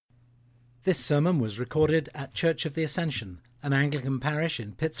This sermon was recorded at Church of the Ascension, an Anglican parish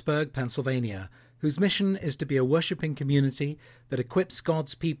in Pittsburgh, Pennsylvania, whose mission is to be a worshipping community that equips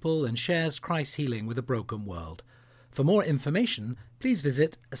God's people and shares Christ's healing with a broken world. For more information, please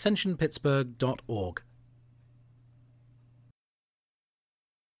visit ascensionpittsburgh.org.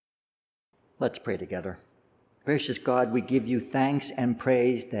 Let's pray together. Gracious God, we give you thanks and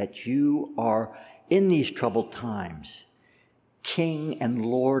praise that you are, in these troubled times, King and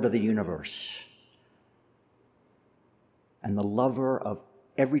Lord of the universe, and the lover of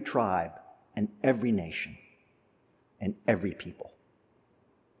every tribe and every nation and every people.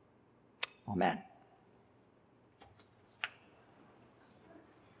 Amen.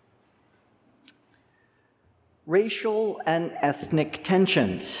 Racial and ethnic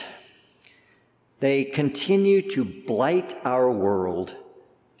tensions, they continue to blight our world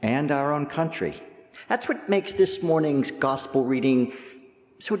and our own country. That's what makes this morning's gospel reading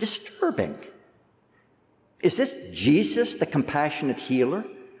so disturbing. Is this Jesus, the compassionate healer,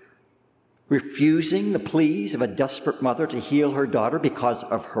 refusing the pleas of a desperate mother to heal her daughter because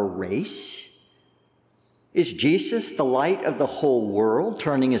of her race? Is Jesus the light of the whole world,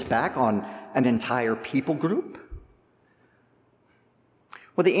 turning his back on an entire people group?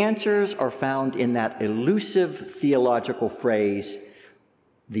 Well, the answers are found in that elusive theological phrase,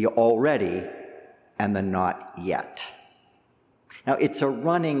 the already and the not yet. Now, it's a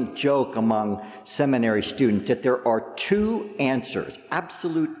running joke among seminary students that there are two answers,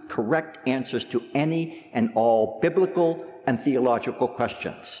 absolute correct answers to any and all biblical and theological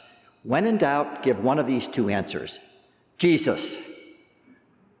questions. When in doubt, give one of these two answers. Jesus.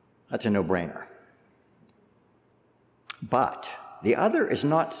 That's a no-brainer. But the other is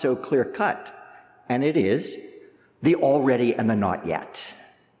not so clear-cut, and it is the already and the not yet.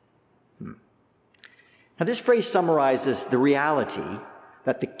 Now, this phrase summarizes the reality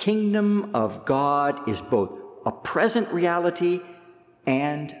that the kingdom of God is both a present reality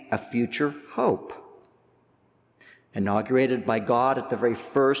and a future hope. Inaugurated by God at the very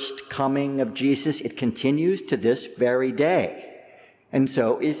first coming of Jesus, it continues to this very day, and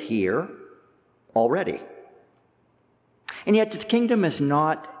so is here already. And yet the kingdom has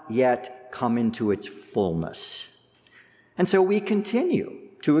not yet come into its fullness. And so we continue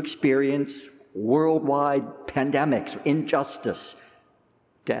to experience worldwide pandemics, injustice,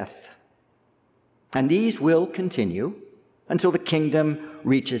 death. And these will continue until the kingdom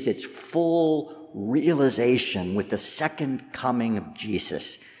reaches its full realization with the second coming of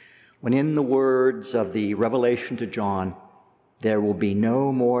Jesus, when, in the words of the Revelation to John, there will be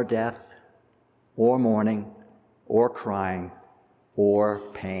no more death or mourning or crying or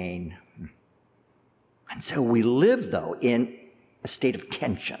pain. And so we live, though, in a state of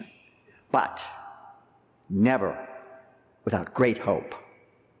tension, but never without great hope.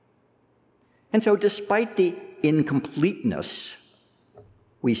 And so despite the incompleteness,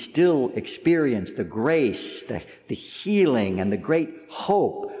 we still experience the grace, the healing, and the great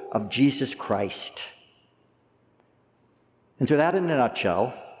hope of Jesus Christ. And so that, in a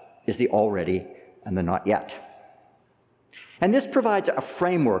nutshell, is the already and the not yet. And this provides a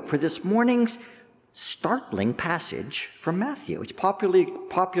framework for this morning's startling passage from Matthew. It's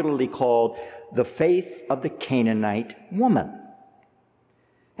popularly called the faith of the Canaanite woman.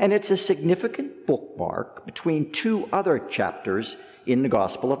 And it's a significant bookmark between two other chapters in the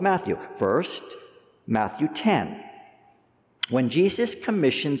Gospel of Matthew. First, Matthew 10, when Jesus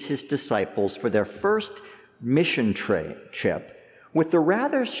commissions his disciples for their first mission trip with the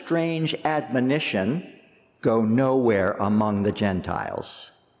rather strange admonition, go nowhere among the Gentiles.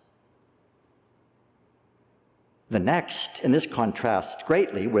 The next, and this contrasts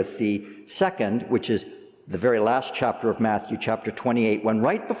greatly with the second, which is the very last chapter of Matthew, chapter 28, when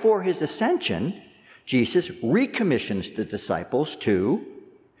right before his ascension, Jesus recommissions the disciples to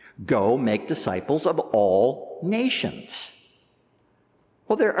go make disciples of all nations.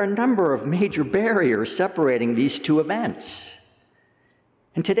 Well, there are a number of major barriers separating these two events.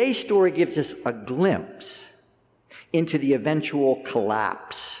 And today's story gives us a glimpse into the eventual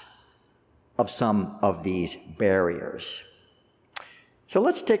collapse of some of these barriers. So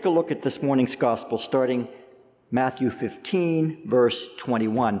let's take a look at this morning's gospel, starting Matthew 15, verse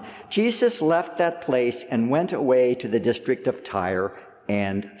 21. Jesus left that place and went away to the district of Tyre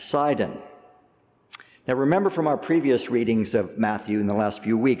and Sidon. Now remember from our previous readings of Matthew in the last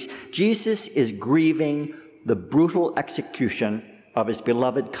few weeks, Jesus is grieving the brutal execution of his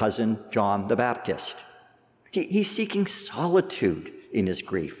beloved cousin, John the Baptist. He's seeking solitude in his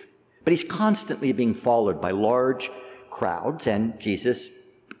grief, but he's constantly being followed by large crowds, and Jesus,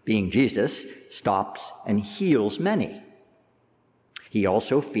 being Jesus, stops and heals many. He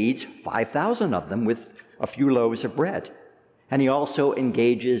also feeds 5,000 of them with a few loaves of bread. And he also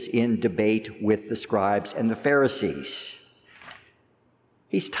engages in debate with the scribes and the Pharisees.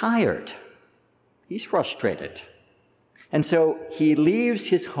 He's tired. He's frustrated. And so he leaves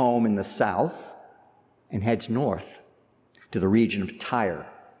his home in the south and heads north to the region of Tyre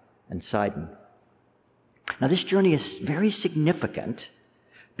and Sidon. Now, this journey is very significant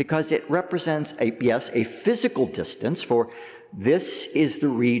because it represents a physical distance, for this is the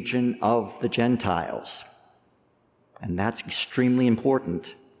region of the Gentiles. And that's extremely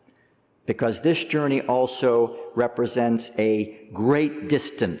important because this journey also represents a great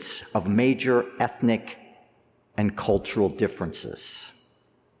distance of major ethnic and cultural differences.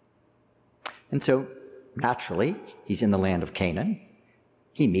 And so, naturally, he's in the land of Canaan.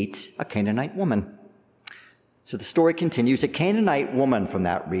 He meets a Canaanite woman. So the story continues. A Canaanite woman from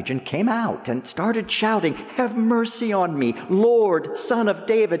that region came out and started shouting, "Have mercy on me, Lord, Son of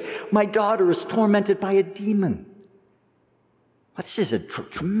David. My daughter is tormented by a demon." Well, this is a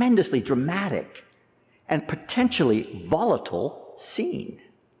tremendously dramatic and potentially volatile scene.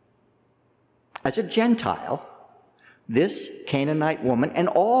 As a Gentile, this Canaanite woman, and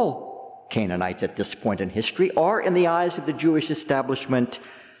all Canaanites at this point in history, are, in the eyes of the Jewish establishment,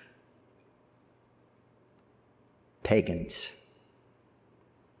 pagans.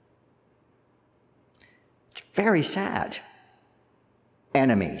 It's very sad.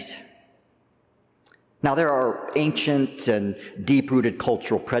 Enemies. Now, there are ancient and deep-rooted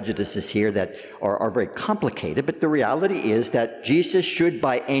cultural prejudices here that are very complicated, but the reality is that Jesus should,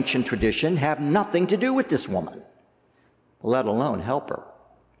 by ancient tradition, have nothing to do with this woman, let alone help her.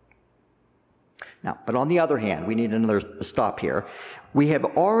 Now, but on the other hand, we need another stop here. We have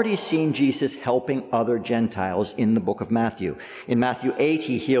already seen Jesus helping other Gentiles in the book of Matthew. In Matthew 8,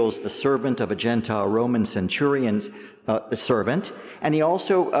 he heals the servant of a Gentile Roman centurion's servant, and he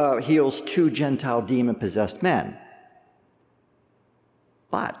also heals 2 Gentile demon-possessed men.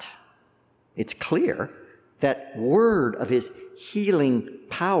 But it's clear that word of his healing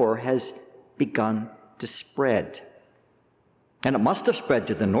power has begun to spread. And it must have spread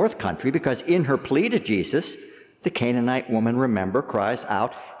to the north country because in her plea to Jesus, the Canaanite woman, remember, cries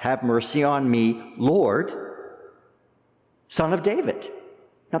out, "Have mercy on me, Lord, Son of David."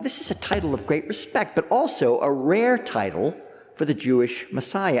 Now, this is a title of great respect, but also a rare title for the Jewish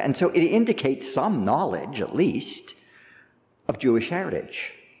Messiah. And so it indicates some knowledge, at least, of Jewish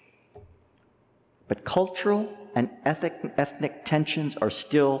heritage. But cultural and ethnic tensions are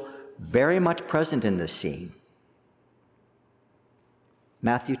still very much present in this scene.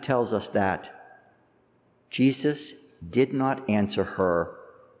 Matthew tells us that Jesus did not answer her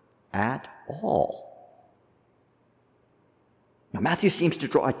at all. Now, Matthew seems to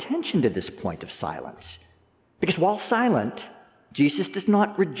draw attention to this point of silence, because while silent, Jesus does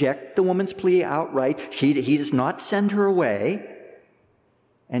not reject the woman's plea outright. He does not send her away,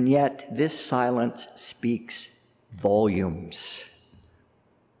 and yet this silence speaks volumes.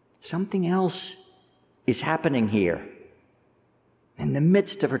 Something else is happening here. In the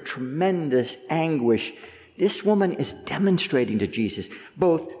midst of her tremendous anguish, this woman is demonstrating to Jesus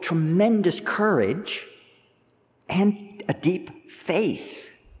both tremendous courage and a deep faith.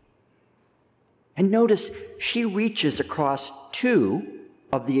 And notice, she reaches across 2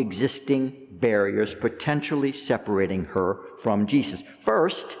 of the existing barriers potentially separating her from Jesus.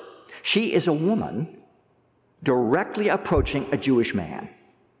 First, she is a woman directly approaching a Jewish man.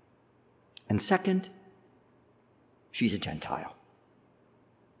 And second, she's a Gentile.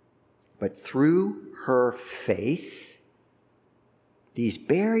 But through her faith, these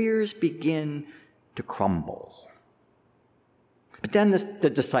barriers begin to crumble. But then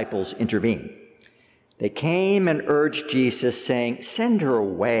the disciples intervene. They came and urged Jesus, saying, "Send her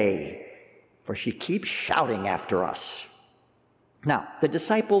away, for she keeps shouting after us." Now, the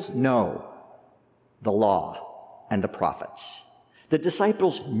disciples know the law and the prophets. The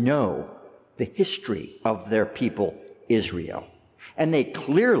disciples know the history of their people, Israel. And they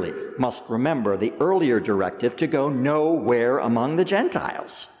clearly must remember the earlier directive to go nowhere among the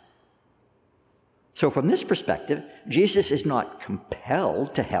Gentiles. So from this perspective, Jesus is not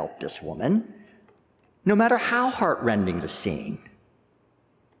compelled to help this woman, no matter how heartrending the scene.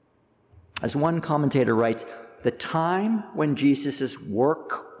 As one commentator writes, the time when Jesus'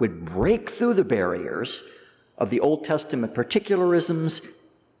 work would break through the barriers of the Old Testament particularisms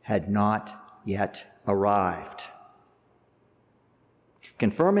had not yet arrived.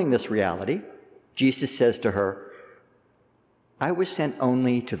 Confirming this reality, Jesus says to her, "I was sent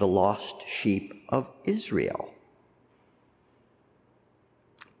only to the lost sheep of Israel."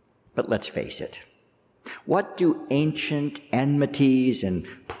 But let's face it, What do ancient enmities and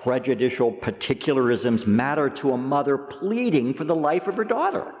prejudicial particularisms matter to a mother pleading for the life of her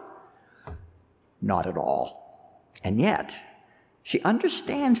daughter? Not at all. And yet, she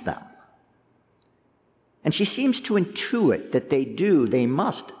understands them. And she seems to intuit that they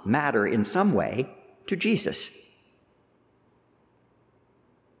must matter in some way to Jesus.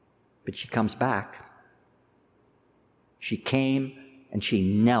 But she comes back. She came and she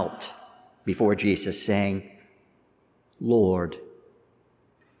knelt before Jesus, saying, "Lord,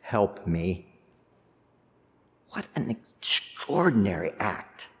 help me." What an extraordinary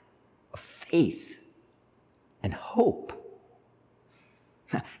act of faith and hope.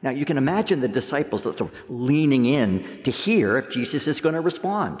 Now, you can imagine the disciples sort of leaning in to hear if Jesus is going to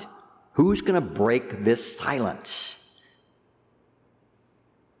respond. Who's going to break this silence?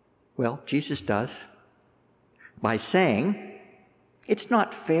 Well, Jesus does, by saying, "It's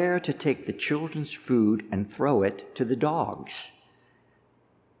not fair to take the children's food and throw it to the dogs."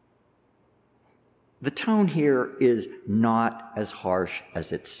 The tone here is not as harsh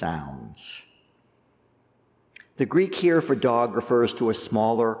as it sounds. The Greek here for dog refers to a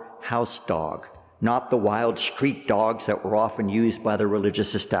smaller house dog, not the wild street dogs that were often used by the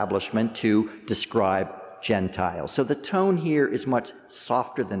religious establishment to describe Gentiles. So the tone here is much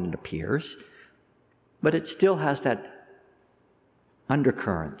softer than it appears, but it still has that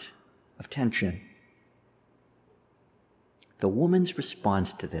undercurrent of tension. The woman's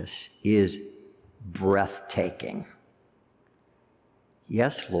response to this is breathtaking.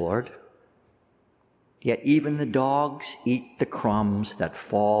 "Yes, Lord, yet even the dogs eat the crumbs that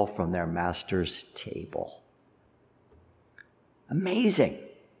fall from their master's table." Amazing.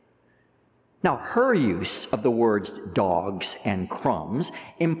 Now, her use of the words dogs and crumbs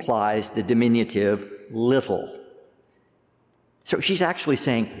implies the diminutive little. So she's actually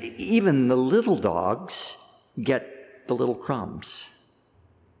saying, even the little dogs get the little crumbs.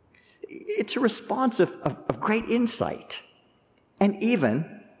 It's a response of great insight and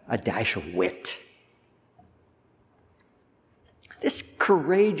even a dash of wit. This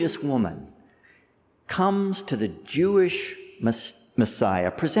courageous woman comes to the Jewish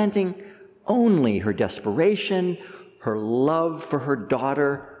Messiah presenting only her desperation, her love for her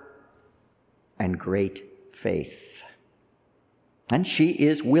daughter, and great faith. And she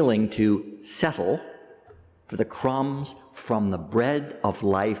is willing to settle for the crumbs from the bread of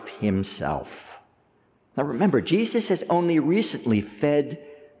life himself. Now remember, Jesus has only recently fed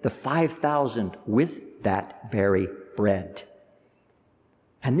the 5,000 with that very bread.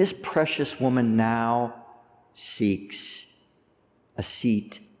 And this precious woman now seeks a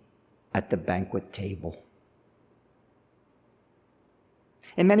seat at the banquet table.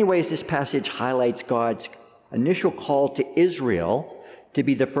 In many ways, this passage highlights God's initial call to Israel to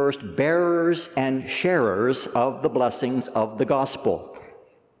be the first bearers and sharers of the blessings of the gospel.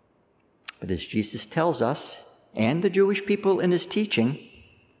 But as Jesus tells us, and the Jewish people in his teaching,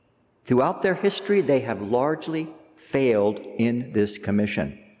 throughout their history, they have largely failed in this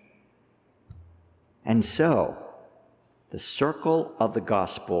commission. And so, the circle of the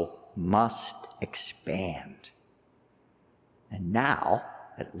gospel must expand. And now,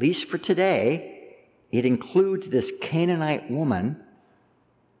 at least for today, it includes this Canaanite woman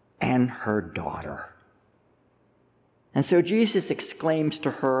and her daughter. And so Jesus exclaims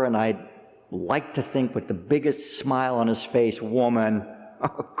to her, and I'd like to think with the biggest smile on his face, "Woman,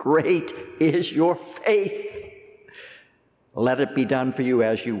 oh, great is your faith. Let it be done for you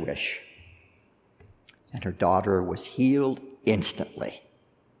as you wish." And her daughter was healed instantly.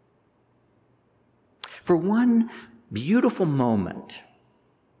 For one beautiful moment,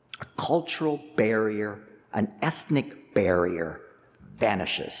 a cultural barrier, an ethnic barrier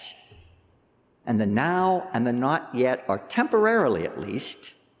vanishes. And the now and the not yet are temporarily, at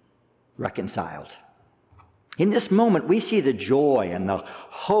least, reconciled. In this moment, we see the joy and the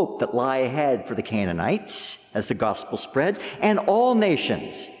hope that lie ahead for the Canaanites as the gospel spreads, and all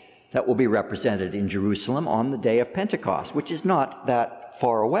nations that will be represented in Jerusalem on the day of Pentecost, which is not that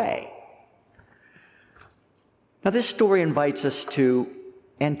far away. Now, this story invites us to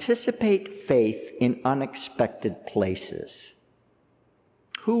anticipate faith in unexpected places.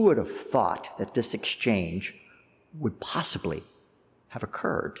 Who would have thought that this exchange would possibly have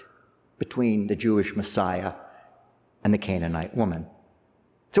occurred between the Jewish Messiah and the Canaanite woman?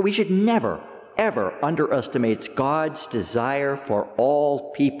 So we should never, ever underestimate God's desire for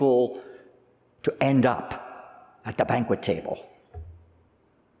all people to end up at the banquet table.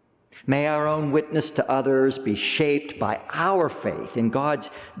 May our own witness to others be shaped by our faith in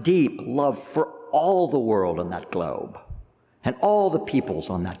God's deep love for all the world on that globe and all the peoples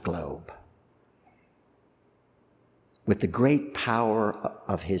on that globe. with the great power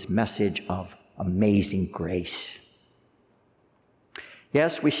of his message of amazing grace.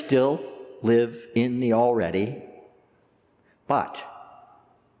 Yes, we still live in the already, but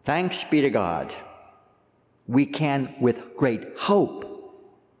thanks be to God, we can with great hope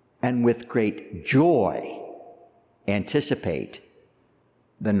and with great joy anticipate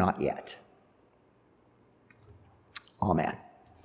the not yet. Amen.